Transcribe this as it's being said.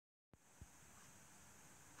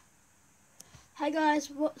Hi guys,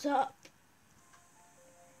 what's up?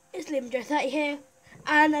 It's LiamJo30 here,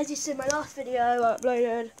 and as you see in my last video I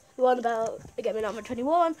uploaded, the one about Get Me Number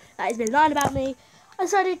 21, that has been lying about me, I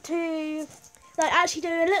decided to actually do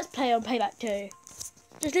a let's play on Payback 2.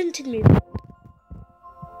 Just listen to the music.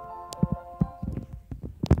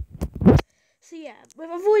 So yeah,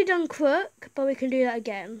 I've already done Crook, but we can do that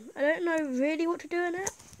again. I don't know really what to do in it,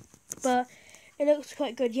 but it looks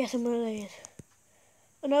quite good. Yes, I'm one of these.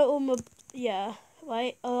 I know all my, yeah,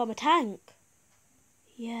 right, oh, I'm a tank.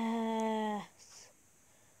 Yes.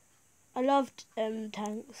 I loved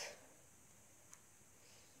tanks.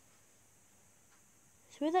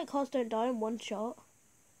 It's weird that cars don't die in one shot.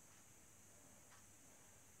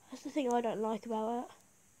 That's the thing I don't like about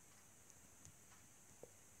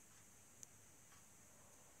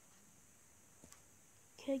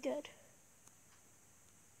it. Okay, good.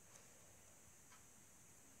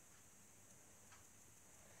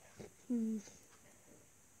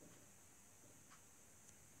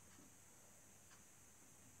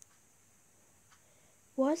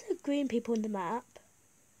 Why is there green people in the map?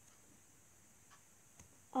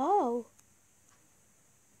 Oh.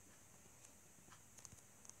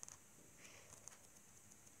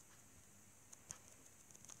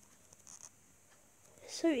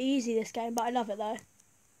 It's so easy, this game, but I love it though.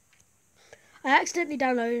 I accidentally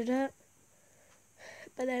downloaded it,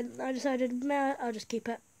 but then I decided, nah, I'll just keep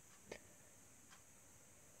it.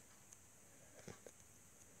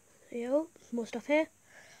 Yo, more stuff here.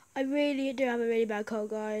 I really do have a really bad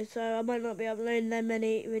cold, guys, so I might not be uploading that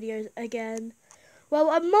many videos again. Well,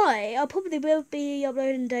 I probably will be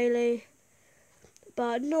uploading daily,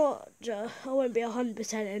 but not just, I won't be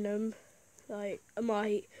 100% in them. Like, I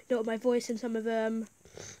might not my voice in some of them.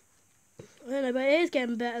 I don't know, but it is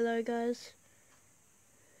getting better though, guys.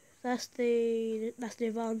 That's the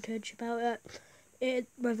advantage about it.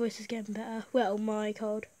 My voice is getting better. Well, my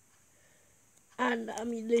cold. And I'm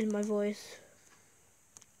losing my voice.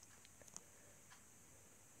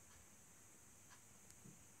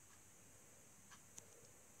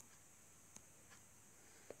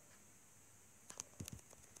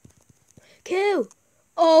 Kill!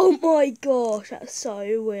 Oh my gosh, that's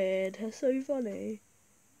so weird. That's so funny.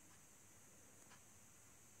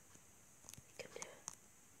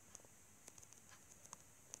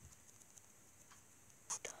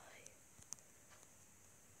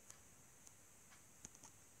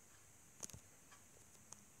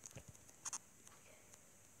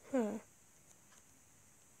 Huh.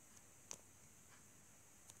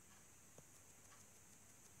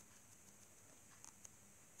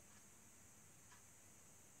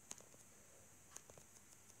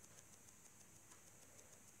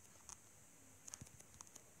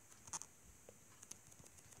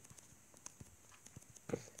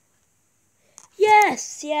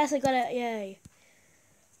 Yes! Yes, I got it. Yay.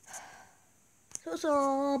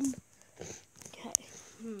 Awesome. Okay.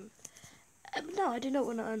 No, I do not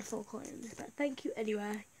want to earn 4 coins, but thank you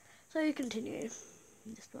anyway. So you continue.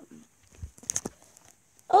 This button.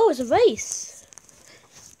 Oh, it's a race.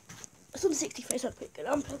 It's on 60 frames up quick and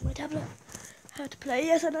unplug my tablet. How to play?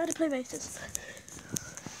 Yes, I know how to play races.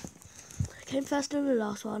 I came faster than the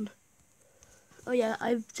last one. Oh yeah,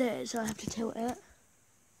 I've set it so I have to tilt it.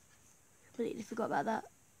 Completely forgot about that.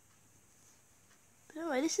 But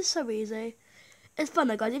anyway, this is so easy. It's fun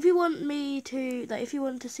though, guys. If you want me to, if you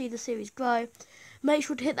want to see the series grow, make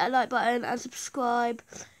sure to hit that like button and subscribe.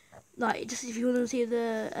 Just if you want to see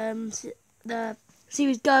the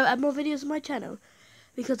series go and more videos on my channel,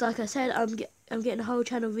 because like I said, I'm getting a whole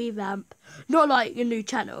channel revamp. Not like a new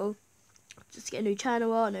channel, just get a new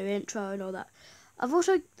channel art, new intro, and all that.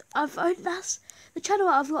 That's the channel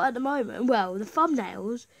I've got at the moment. Well, the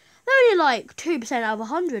thumbnails, they're only like 2% out of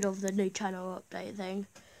 100 of the new channel update thing,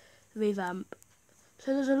 revamp.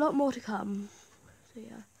 So there's a lot more to come. So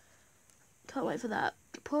yeah, can't wait for that.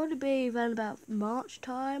 It'll probably be around about March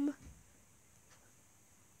time.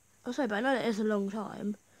 Oh, sorry, but I know that is a long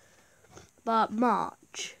time. But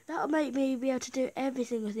March, that'll make me be able to do every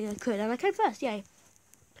single thing I could, and I came first. Yay!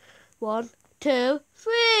 1, 2,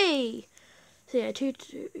 3. So yeah, 2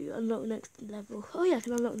 to unlock next level. Oh yeah, I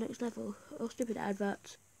can unlock next level. Oh, stupid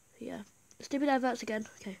adverts. So yeah, stupid adverts again.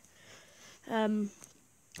 Okay.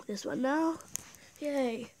 This one now.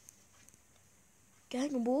 Yay.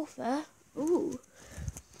 Gang warfare. Ooh.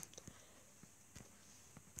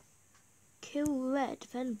 Kill red,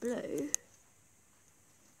 then blue.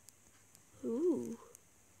 Ooh.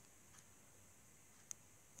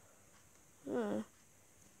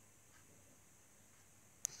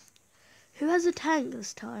 Who has a tank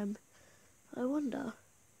this time? I wonder.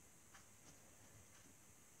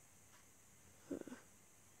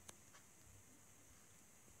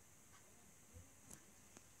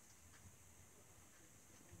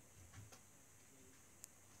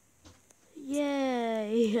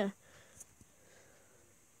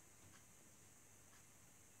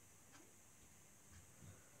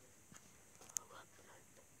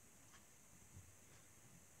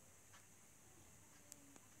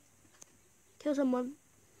 Kill someone.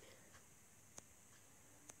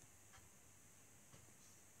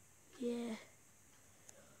 Yeah.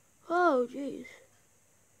 Oh, jeez.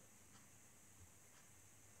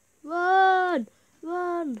 Run!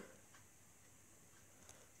 Run!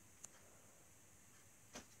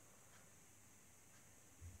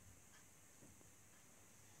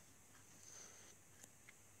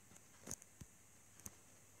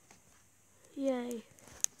 Yay.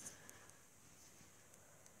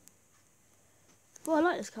 Well, I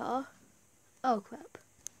like this car. Oh, crap.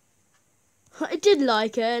 I did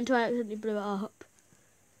like it until I accidentally blew it up.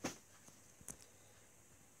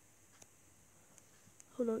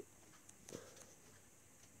 Hold on.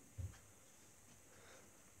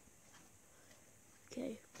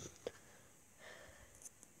 Okay.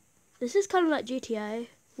 This is kind of like GTA.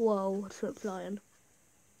 Whoa, it's not flying.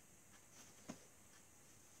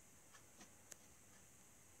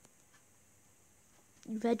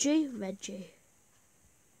 Veggie.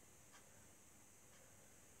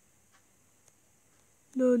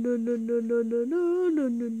 No.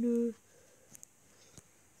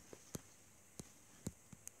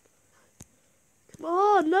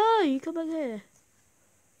 Oh no, you come back here.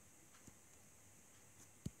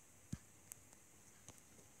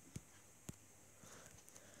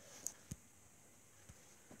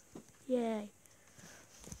 Yay.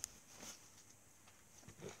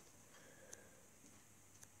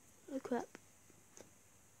 Oh crap.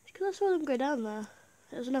 Because I saw them go down there.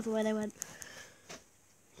 There's another way they went.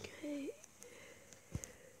 Okay.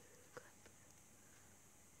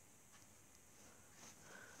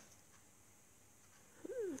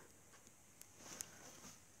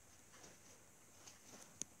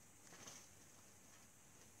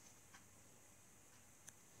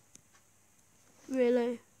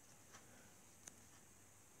 Really?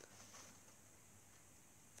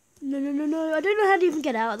 No. I don't know how to even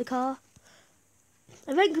get out of the car.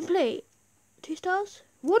 Event complete. 2 stars?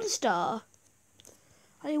 1 star.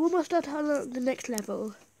 I need 1 more star to unlock the next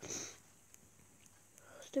level.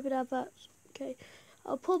 Stupid adverts. Okay.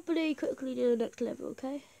 I'll probably quickly do the next level,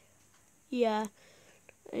 okay? Yeah.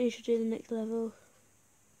 I need to do the next level.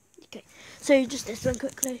 Okay. So just this one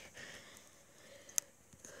quickly.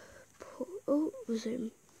 Oh,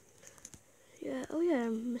 resume. Yeah, oh yeah,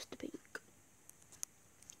 Mr. Pink.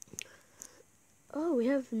 Oh, we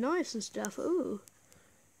have knives and stuff. Ooh.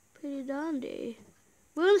 Pretty dandy.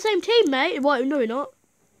 We're on the same team, mate. What? No, we're not.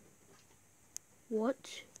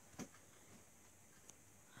 What?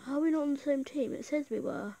 How are we not on the same team? It says we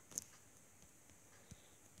were.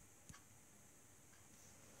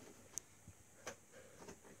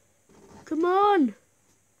 Come on!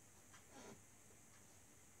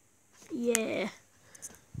 Yeah.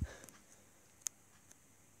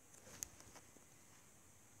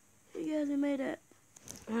 You guys have made it.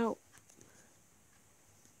 Help.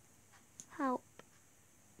 Help.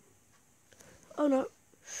 Oh no.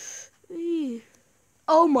 Eee.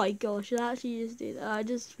 Oh my gosh, I actually just did that. I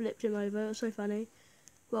just flipped him over. It was so funny.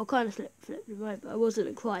 Well, kind of flipped him over. I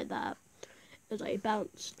wasn't quite that. It was like he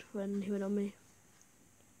bounced when he went on me.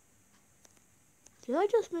 Did I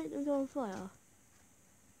just make them go on fire?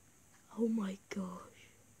 Oh my gosh.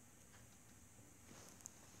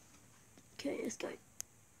 Okay, let's go.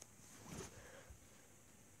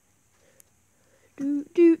 No,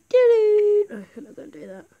 I'm not going to do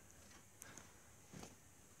that.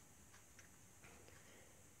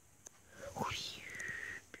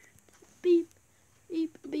 Beep,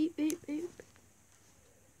 beep, beep, beep, beep.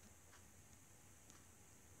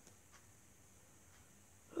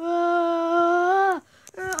 Oh,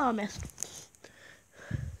 I missed.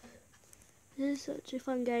 This is such a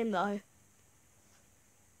fun game though.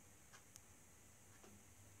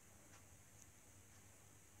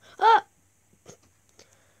 Ah!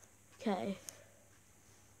 Okay.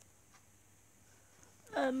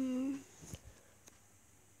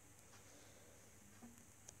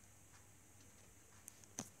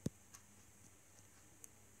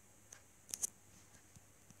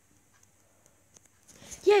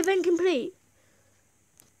 Yeah, event complete.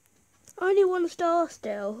 Only 1 star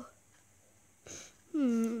still.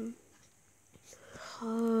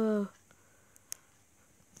 Oh,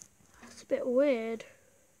 that's a bit weird.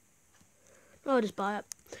 I'll just buy it.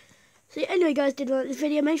 So anyway, guys, did you like this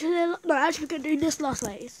video? Make sure to... No, actually, we're going to do this last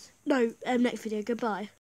race. No, next video. Goodbye.